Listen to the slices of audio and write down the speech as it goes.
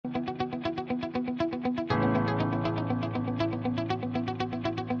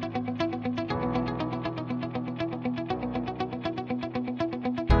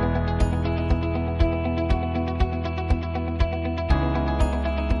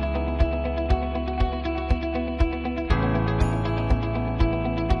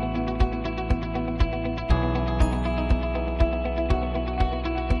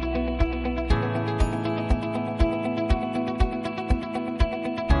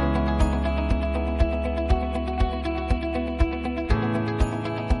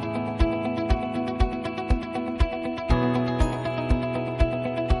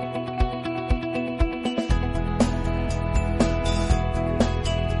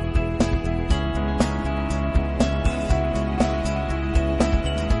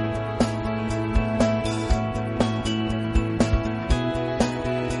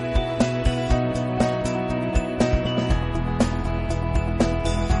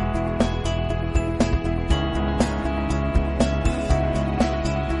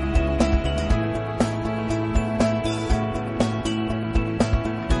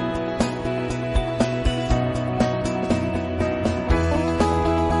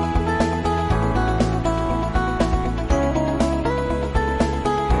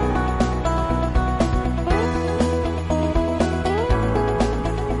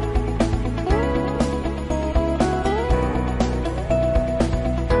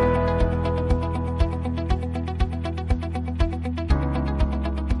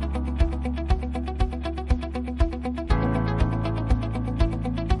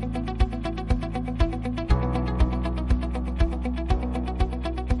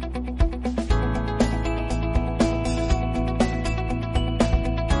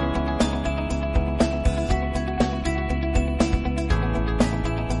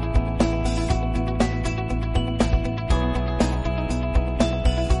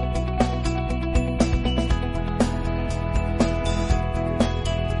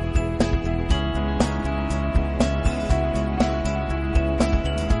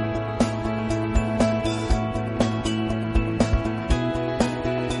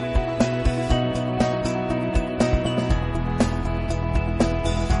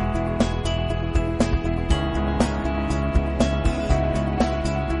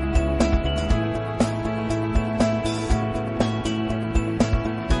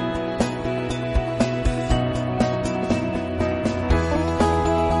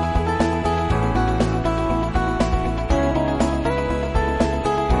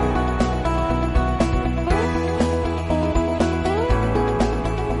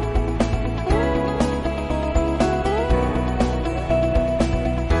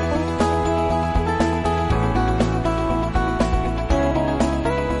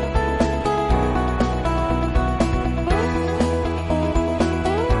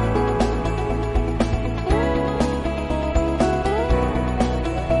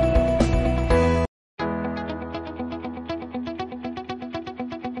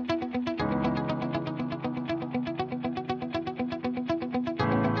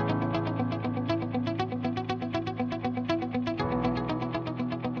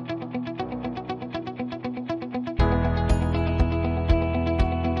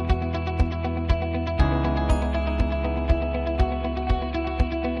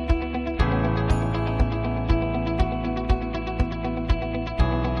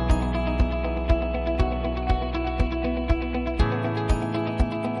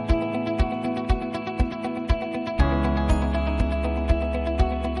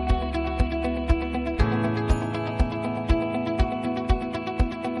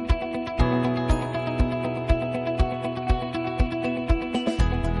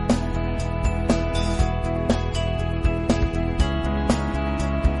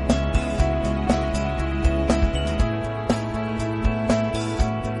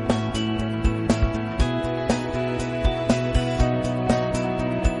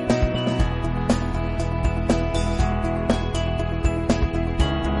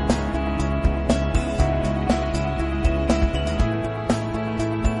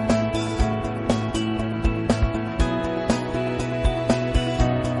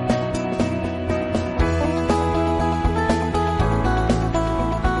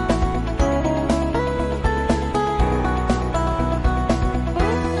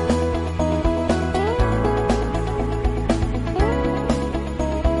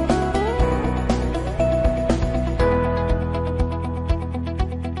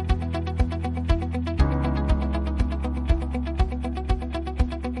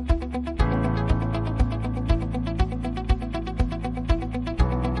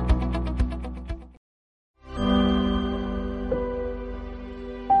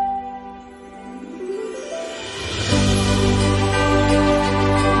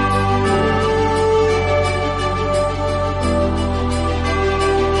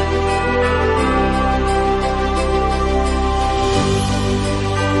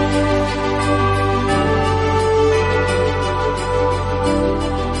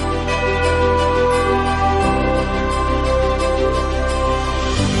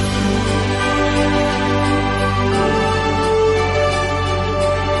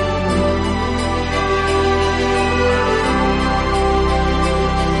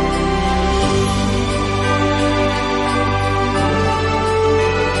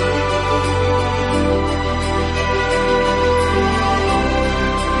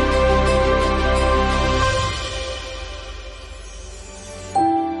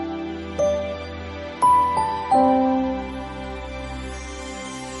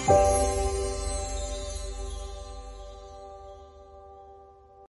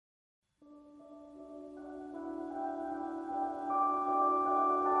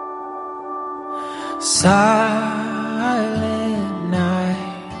Silent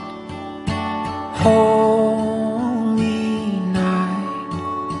night, holy night,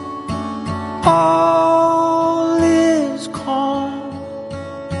 all is calm,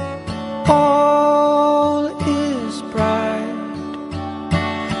 all is bright,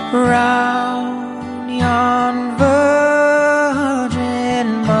 round yon virgin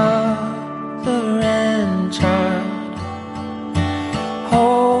mother and child,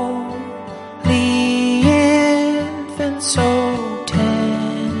 holy infant, so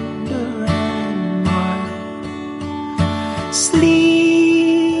tender and mild,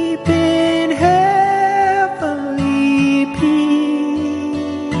 sleep in heavenly peace,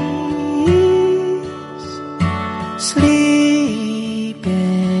 sleep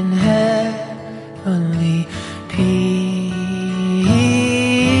in heavenly peace,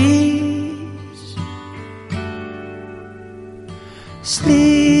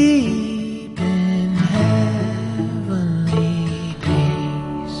 sleep in heavenly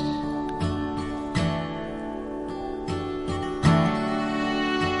peace.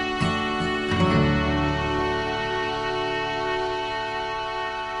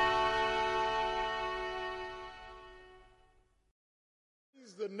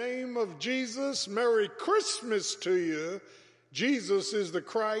 Praise the name of Jesus. Merry Christmas to you. Jesus is the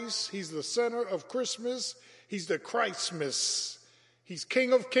Christ. He's the center of Christmas. He's the Christmas. He's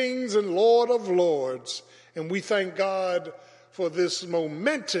King of Kings and Lord of Lords. And we thank God for this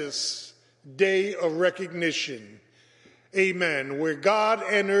momentous day of recognition. Amen. Where God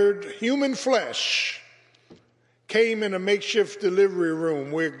entered human flesh, came in a makeshift delivery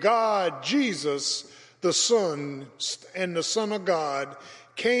room, where God, Jesus, the Son and the Son of God,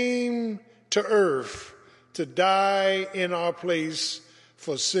 came to earth to die in our place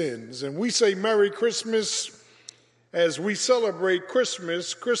for sins. And we say Merry Christmas as we celebrate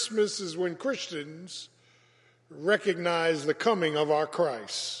Christmas. Christmas is when Christians recognize the coming of our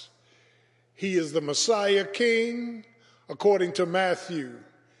Christ. He is the Messiah King according to Matthew.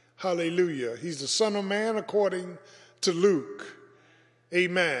 Hallelujah. He's the Son of Man according to Luke.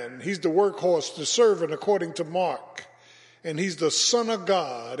 Amen. He's the workhorse, the servant according to Mark. And he's the Son of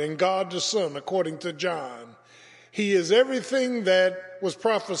God and God the Son according to John. He is everything that was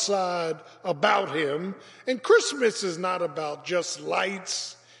prophesied about him. And Christmas is not about just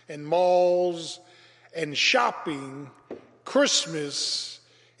lights and malls and shopping. Christmas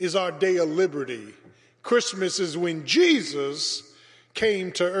is our day of liberty. Christmas is when Jesus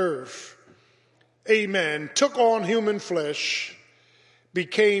came to earth. Amen. Took on human flesh,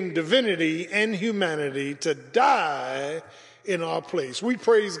 became divinity and humanity to die in our place. We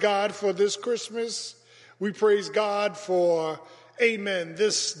praise God for this Christmas. We praise God for, amen,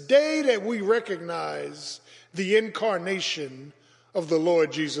 this day that we recognize the incarnation of the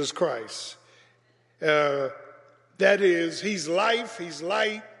Lord Jesus Christ. That is, he's life, he's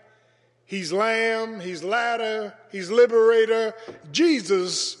light, he's lamb, he's ladder, he's liberator.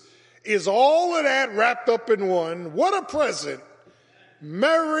 Jesus is all of that wrapped up in one. What a present.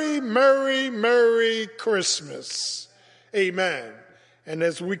 Merry, merry, merry Christmas. Amen. And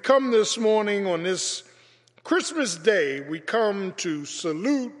as we come this morning on this Christmas day, we come to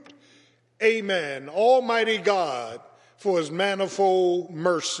salute, amen, Almighty God for his manifold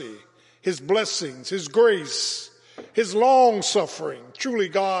mercy, his blessings, his grace, his long suffering. Truly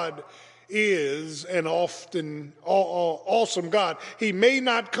God is an often awesome God. He may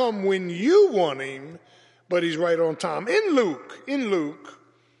not come when you want him, but he's right on time. In Luke,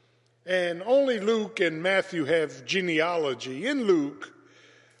 and only Luke and Matthew have genealogy. In Luke,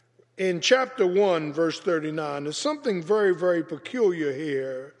 in chapter 1, verse 39, there's something very, very peculiar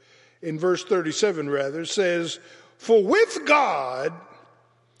here. In verse 37, rather, it says, "For with God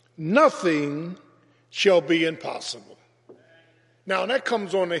nothing shall be impossible." Now, that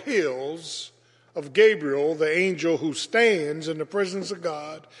comes on the heels of Gabriel, the angel who stands in the presence of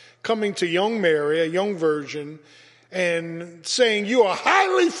God, coming to young Mary, a young virgin, and saying, "You are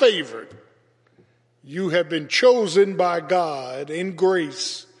highly favored. You have been chosen by God in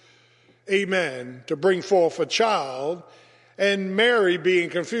grace, amen, to bring forth a child." And Mary, being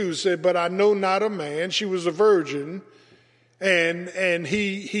confused, said, "But I know not a man." She was a virgin. And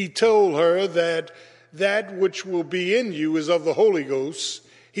he told her that which will be in you is of the Holy Ghost.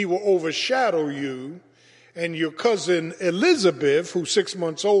 He will overshadow you. And your cousin Elizabeth, who's 6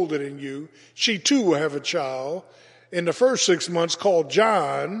 months older than you, she too will have a child in the first 6 months called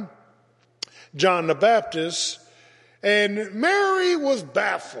John the Baptist. And Mary was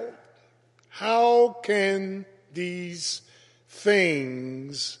baffled. How can these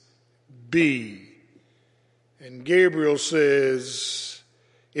things be? And Gabriel says,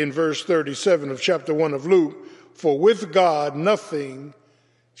 in verse 37 of chapter 1 of Luke, for with God nothing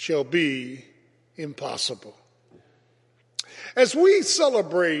shall be impossible. As we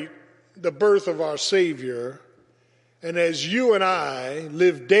celebrate the birth of our Savior, and as you and I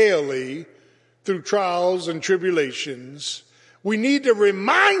live daily through trials and tribulations, we need to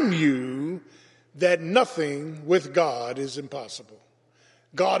remind you that nothing with God is impossible.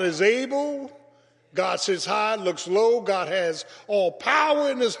 God is able. God sits high, looks low. God has all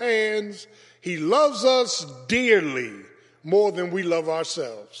power in his hands. He loves us dearly, more than we love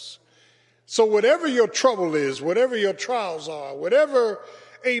ourselves. So whatever your trouble is, whatever your trials are, whatever,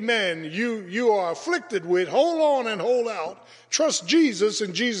 amen, you are afflicted with, hold on and hold out. Trust Jesus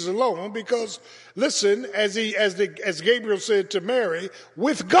and Jesus alone, because listen, as Gabriel said to Mary,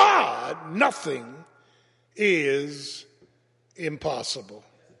 with God, nothing is impossible.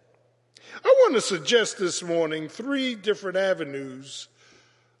 I want to suggest this morning 3 different avenues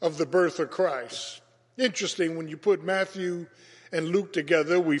of the birth of Christ. Interesting, when you put Matthew and Luke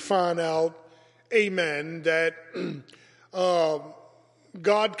together, we find out, amen, that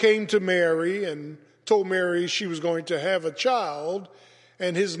God came to Mary and told Mary she was going to have a child,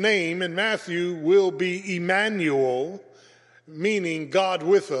 and his name in Matthew will be Emmanuel, meaning God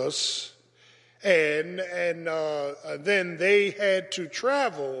with us. And then they had to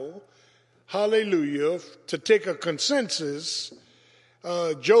travel, hallelujah, to take a consensus.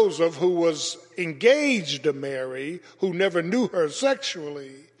 Joseph, who was engaged to Mary, who never knew her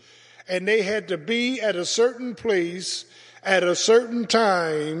sexually, and they had to be at a certain place at a certain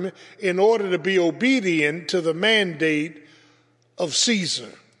time in order to be obedient to the mandate of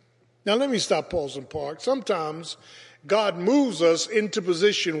Caesar. Now let me stop, pause, and park. Sometimes God moves us into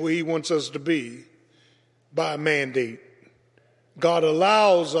position where he wants us to be by a mandate. God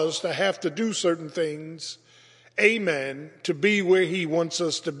allows us to have to do certain things, amen, to be where he wants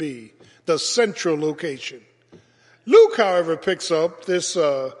us to be, the central location. Luke, however, picks up this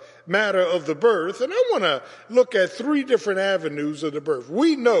matter of the birth, and I want to look at 3 different avenues of the birth.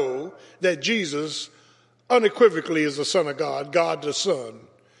 We know that Jesus unequivocally is the Son of God, God the Son.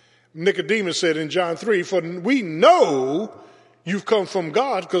 Nicodemus said in John 3, for we know you've come from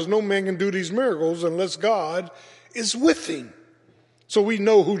God, because no man can do these miracles unless God is with him. So we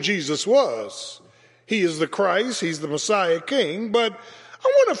know who Jesus was. He is the Christ, he's the Messiah King. But I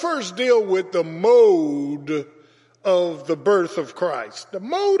want to first deal with the mode of the birth of Christ. The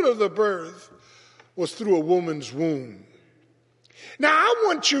mode of the birth was through a woman's womb. Now I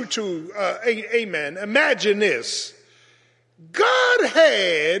want you to, amen, imagine this. God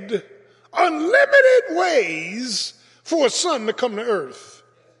had unlimited ways for a son to come to earth.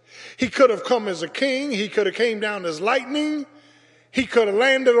 He could have come as a king. He could have came down as lightning. He could have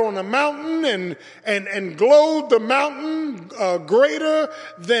landed on a mountain and glowed the mountain greater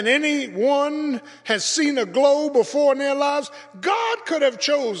than anyone has seen a glow before in their lives. God could have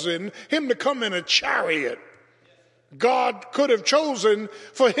chosen him to come in a chariot. God could have chosen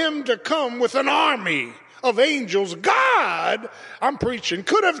for him to come with an army of angels. God, I'm preaching,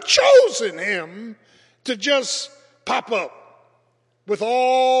 could have chosen him to just pop up with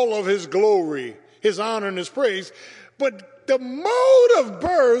all of his glory, his honor, and his praise. But the mode of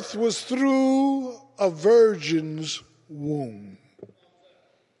birth was through a virgin's womb,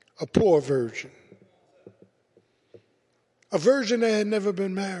 a poor virgin, a virgin that had never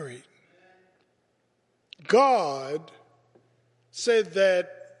been married. God said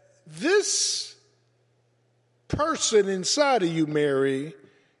that this person inside of you, Mary,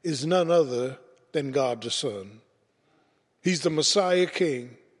 is none other than God the Son. He's the Messiah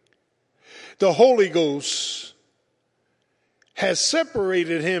King. The Holy Ghost has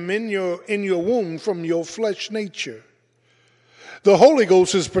separated him in your womb from your flesh nature. The Holy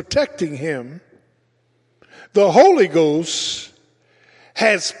Ghost is protecting him. The Holy Ghost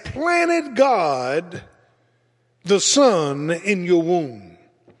has planted God, the Son, in your womb.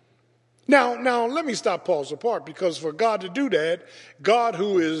 Now let me stop, pause, apart, because for God to do that, God,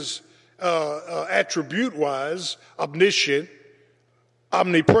 who is attribute-wise omniscient,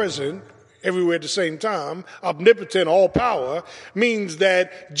 omnipresent, everywhere at the same time, omnipotent, all power, means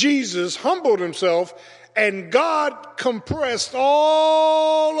that Jesus humbled himself and God compressed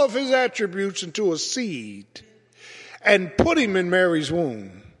all of his attributes into a seed and put him in Mary's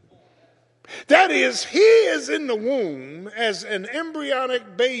womb. That is, he is in the womb as an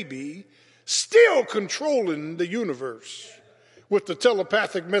embryonic baby, still controlling the universe with the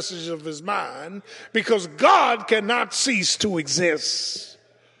telepathic message of his mind, because God cannot cease to exist.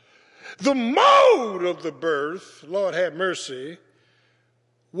 The mode of the birth, Lord have mercy,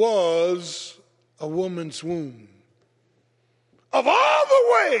 was a woman's womb. Of all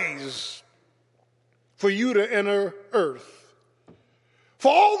the ways for you to enter earth,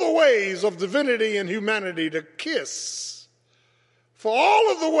 for all the ways of divinity and humanity to kiss, for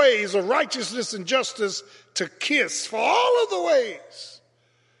all of the ways of righteousness and justice to kiss, for all of the ways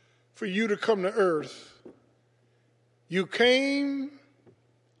for you to come to earth, you came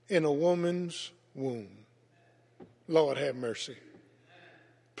in a woman's womb. Lord have mercy.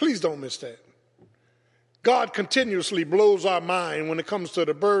 Please don't miss that. God continuously blows our mind when it comes to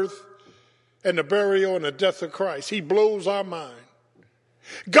the birth and the burial and the death of Christ. He blows our mind.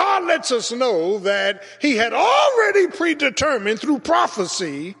 God lets us know that he had already predetermined through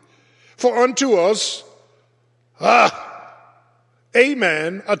prophecy for unto us,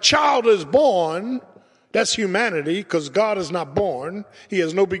 amen, a child is born. That's humanity, because God is not born. He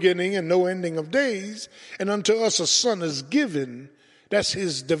has no beginning and no ending of days. And unto us a son is given. That's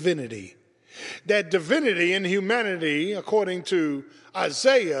his divinity. That divinity and humanity, according to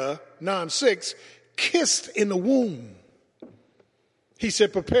Isaiah 9:6, kissed in the womb. He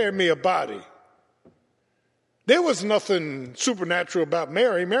said, prepare me a body. There was nothing supernatural about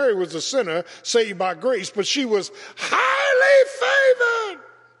Mary. Mary was a sinner saved by grace, but she was highly favored.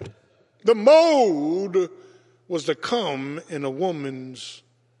 The mode was to come in a woman's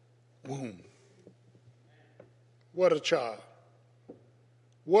womb. What a child.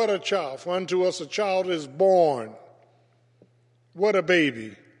 What a child. For unto us a child is born. What a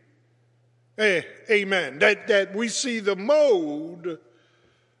baby. Amen. That we see the mode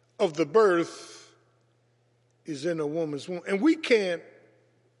of the birth is in a woman's womb. And we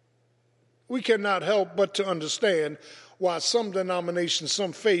cannot help but to understand why some denominations,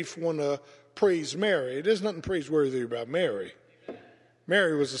 some faith want to praise Mary. There's nothing praiseworthy about Mary.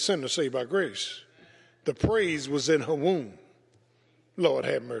 Mary was a sinner saved by grace. The praise was in her womb. Lord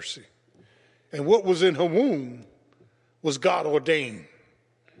have mercy. And what was in her womb was God ordained.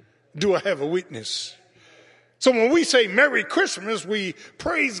 Do I have a witness? So when we say Merry Christmas, we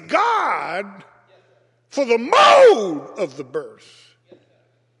praise God for the mode of the birth.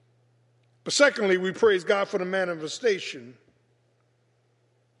 But secondly, we praise God for the manifestation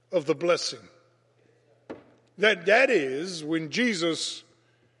of the blessing. That is, when Jesus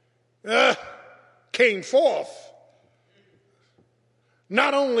came forth,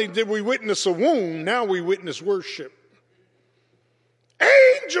 not only did we witness a womb, now we witness worship.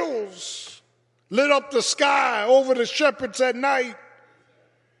 Angels lit up the sky over the shepherds at night.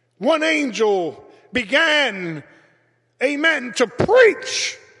 One angel began, amen, to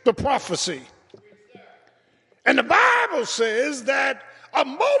preach the prophecy. And the Bible says that a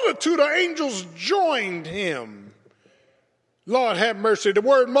multitude of angels joined him. Lord have mercy. The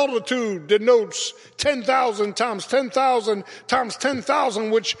word multitude denotes 10,000 times 10,000 times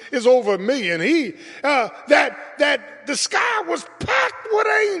 10,000, which is over a million. That the sky was packed with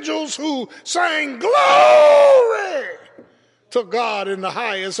angels who sang glory to God in the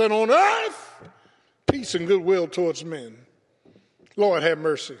highest, and on earth peace and goodwill towards men. Lord have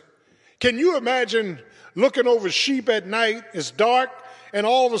mercy. Can you imagine looking over sheep at night? It's dark, and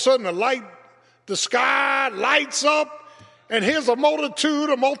all of a sudden the sky lights up, and here's a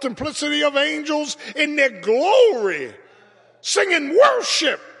multiplicity of angels in their glory, singing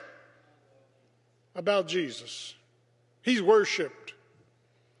worship about Jesus. He's worshiped.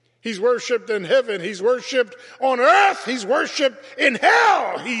 He's worshiped in heaven. He's worshiped on earth. He's worshiped in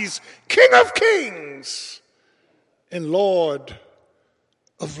hell. He's King of kings and Lord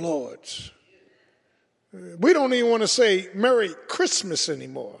of lords. We don't even want to say Merry Christmas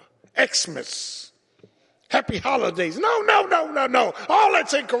anymore. Xmas. Happy holidays. No. All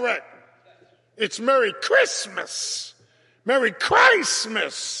that's incorrect. It's Merry Christmas. Merry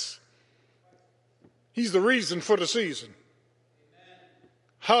Christmas. He's the reason for the season.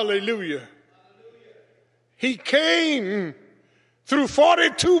 Hallelujah. He came through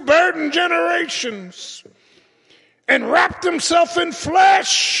 42 burdened generations and wrapped himself in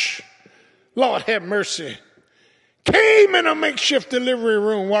flesh. Lord have mercy. Came in a makeshift delivery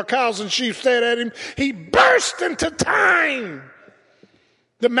room while cows and sheep stared at him. He burst into time.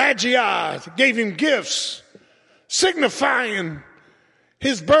 The Magi gave him gifts signifying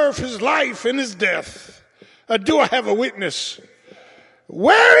his birth, his life, and his death. Do I have a witness?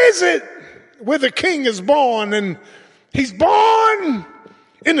 Where is it where the king is born? And he's born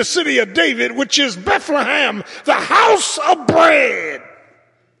in the city of David, which is Bethlehem, the house of bread.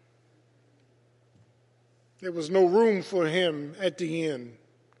 There was no room for him at the inn.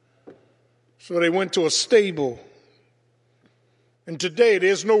 So they went to a stable. And today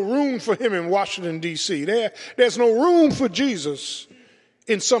there's no room for him in Washington, D.C. There's no room for Jesus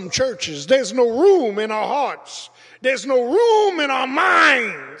in some churches. There's no room in our hearts. There's no room in our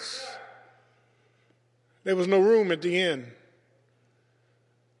minds. There was no room at the inn.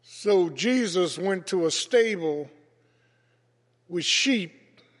 So Jesus went to a stable with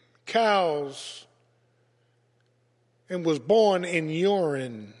sheep, cows, and was born in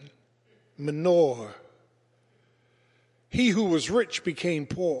urine, manure. He who was rich became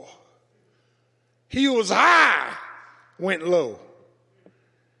poor. He who was high went low.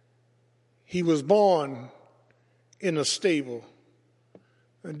 He was born in a stable.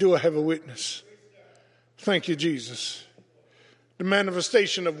 And do I have a witness? Thank you, Jesus. The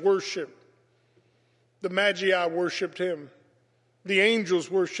manifestation of worship. The Magi worshiped him. The angels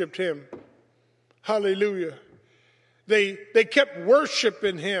worshiped him. Hallelujah. They kept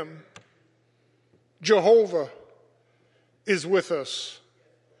worshiping him. Jehovah is with us.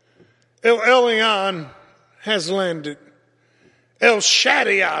 El Elyon has landed. El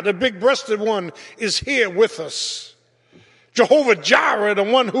Shaddai, the big-breasted one, is here with us. Jehovah Jireh, the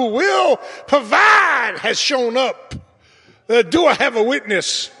one who will provide, has shown up. Do I have a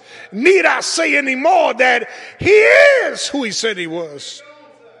witness? Need I say any more that he is who he said he was?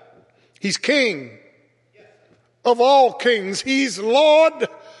 He's King of all kings. He's Lord,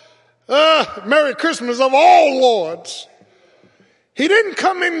 Merry Christmas, of all lords. He didn't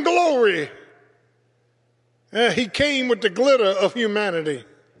come in glory. He came with the glitter of humanity.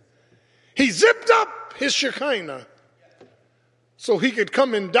 He zipped up his Shekinah so he could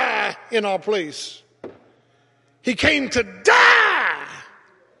come and die in our place. He came to die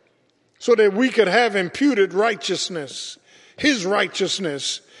so that we could have imputed righteousness, his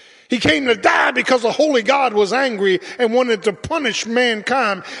righteousness. He came to die because the holy God was angry and wanted to punish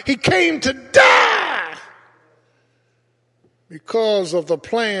mankind. He came to die because of the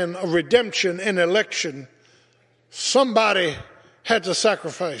plan of redemption and election. Somebody had to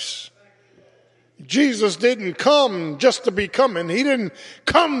sacrifice. Jesus didn't come just to be coming. He didn't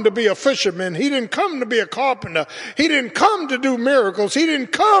come to be a fisherman. He didn't come to be a carpenter. He didn't come to do miracles. He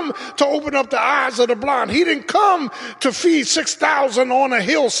didn't come to open up the eyes of the blind. He didn't come to feed 6,000 on a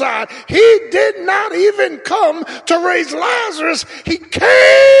hillside. He did not even come to raise Lazarus. He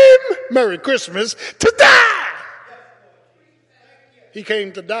came, Merry Christmas, to die. He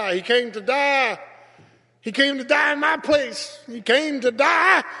came to die. He came to die. He came to die in my place. He came to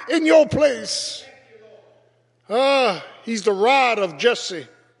die in your place. He's the rod of Jesse.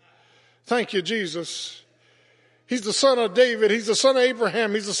 Thank you, Jesus. He's the son of David. He's the son of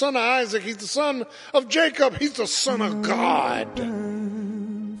Abraham. He's the son of Isaac. He's the son of Jacob. He's the son of God.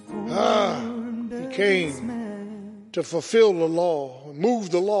 He came to fulfill the law,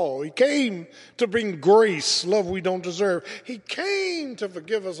 move the law. He came to bring grace, love we don't deserve. He came to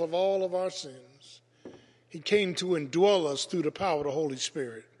forgive us of all of our sins. He came to indwell us through the power of the Holy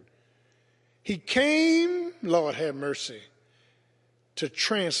Spirit. He came, Lord have mercy, to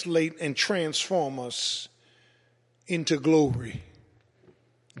translate and transform us into glory.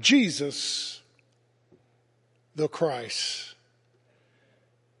 Jesus, the Christ.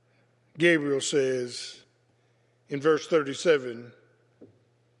 Gabriel says in verse 37,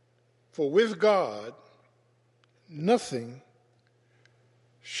 for with God nothing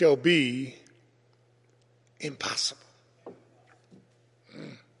shall be impossible.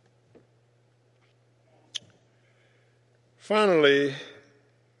 Finally,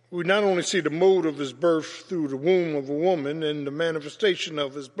 we not only see the mode of his birth through the womb of a woman and the manifestation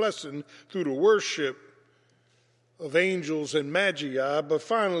of his blessing through the worship of angels and magi, but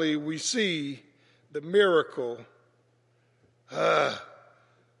finally we see the miracle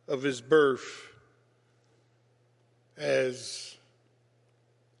of his birth as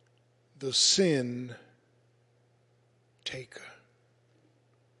the sin taker.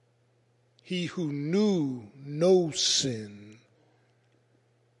 He who knew no sin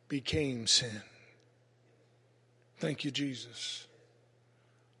became sin. Thank you, Jesus.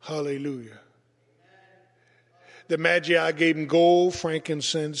 Hallelujah. The Magi gave him gold,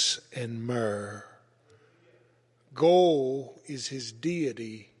 frankincense, and myrrh. Gold is his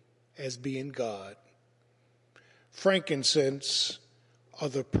deity as being God. Frankincense are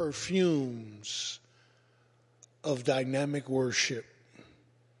the perfumes of dynamic worship.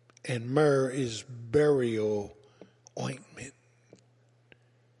 And myrrh is burial ointment.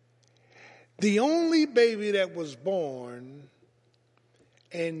 The only baby that was born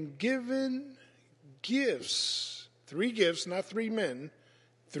and given gifts, 3 gifts, not 3 men,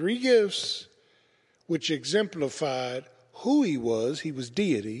 3 gifts, which exemplified who he was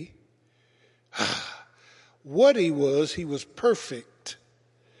deity. What he was perfect.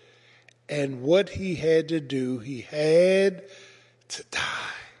 And what he had to do, he had to die.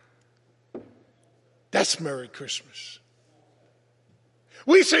 That's Merry Christmas.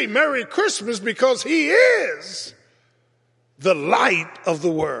 We say Merry Christmas because he is the light of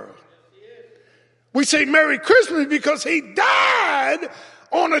the world. We say Merry Christmas because he died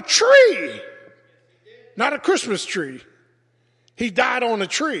on a tree, not a Christmas tree. He died on a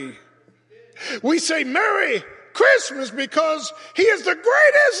tree. We say Merry Christmas because he is the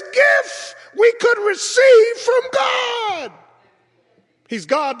greatest gift we could receive from God. He's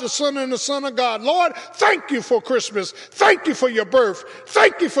God the Son and the Son of God. Lord, thank you for Christmas. Thank you for your birth.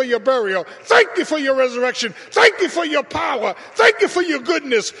 Thank you for your burial. Thank you for your resurrection. Thank you for your power. Thank you for your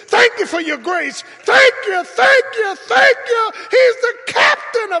goodness. Thank you for your grace. Thank you, thank you, thank you. He's the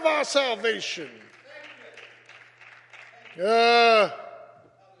captain of our salvation.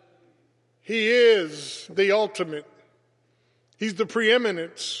 He is the ultimate. He's the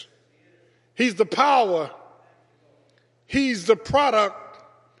preeminence. He's the power. He's the product.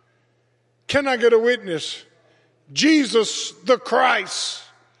 Can I get a witness? Jesus the Christ.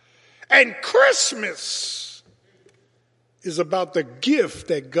 And Christmas is about the gift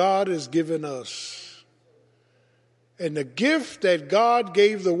that God has given us. And the gift that God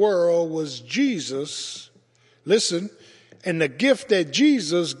gave the world was Jesus. Listen, and the gift that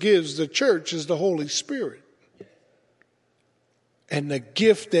Jesus gives the church is the Holy Spirit. And the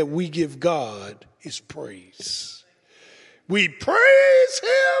gift that we give God is praise. We praise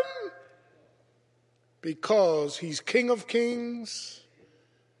him because he's King of Kings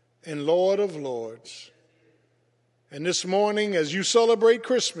and Lord of Lords. And this morning, as you celebrate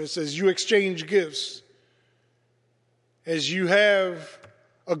Christmas, as you exchange gifts, as you have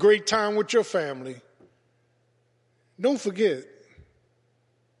a great time with your family, don't forget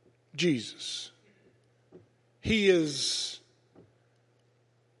Jesus. He is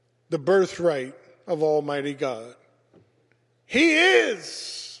the birthright of Almighty God. He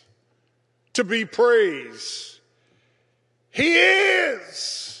is to be praised. He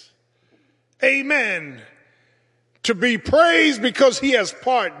is, amen, to be praised because he has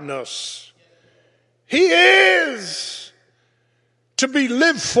pardoned us. He is to be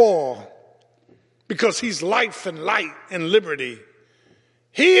lived for because he's life and light and liberty.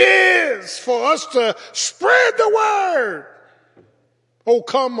 He is for us to spread the word. Oh,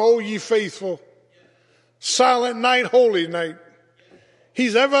 come, O ye faithful. Silent night, holy night.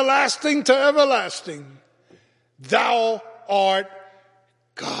 He's everlasting to everlasting. Thou art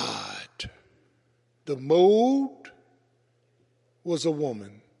God. The mold was a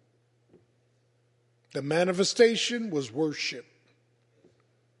woman. The manifestation was worship.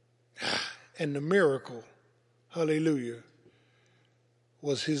 And the miracle, hallelujah,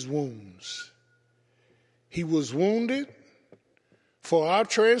 was his wounds. He was wounded for our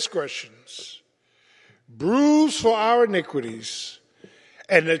transgressions, bruised for our iniquities,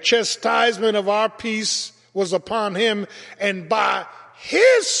 and the chastisement of our peace was upon him, and by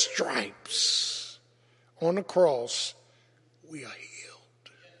his stripes on the cross, we are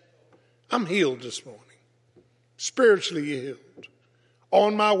healed. I'm healed this morning, spiritually healed,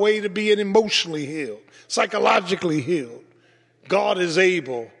 on my way to being emotionally healed, psychologically healed. God is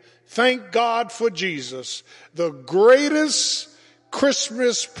able. Thank God for Jesus, the greatest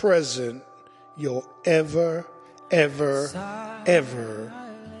Christmas present you'll ever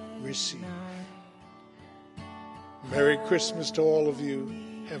receive. Merry Christmas to all of you.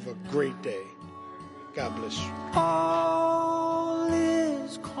 Have a great day. God bless you. All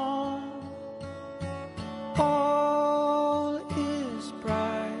is calm. All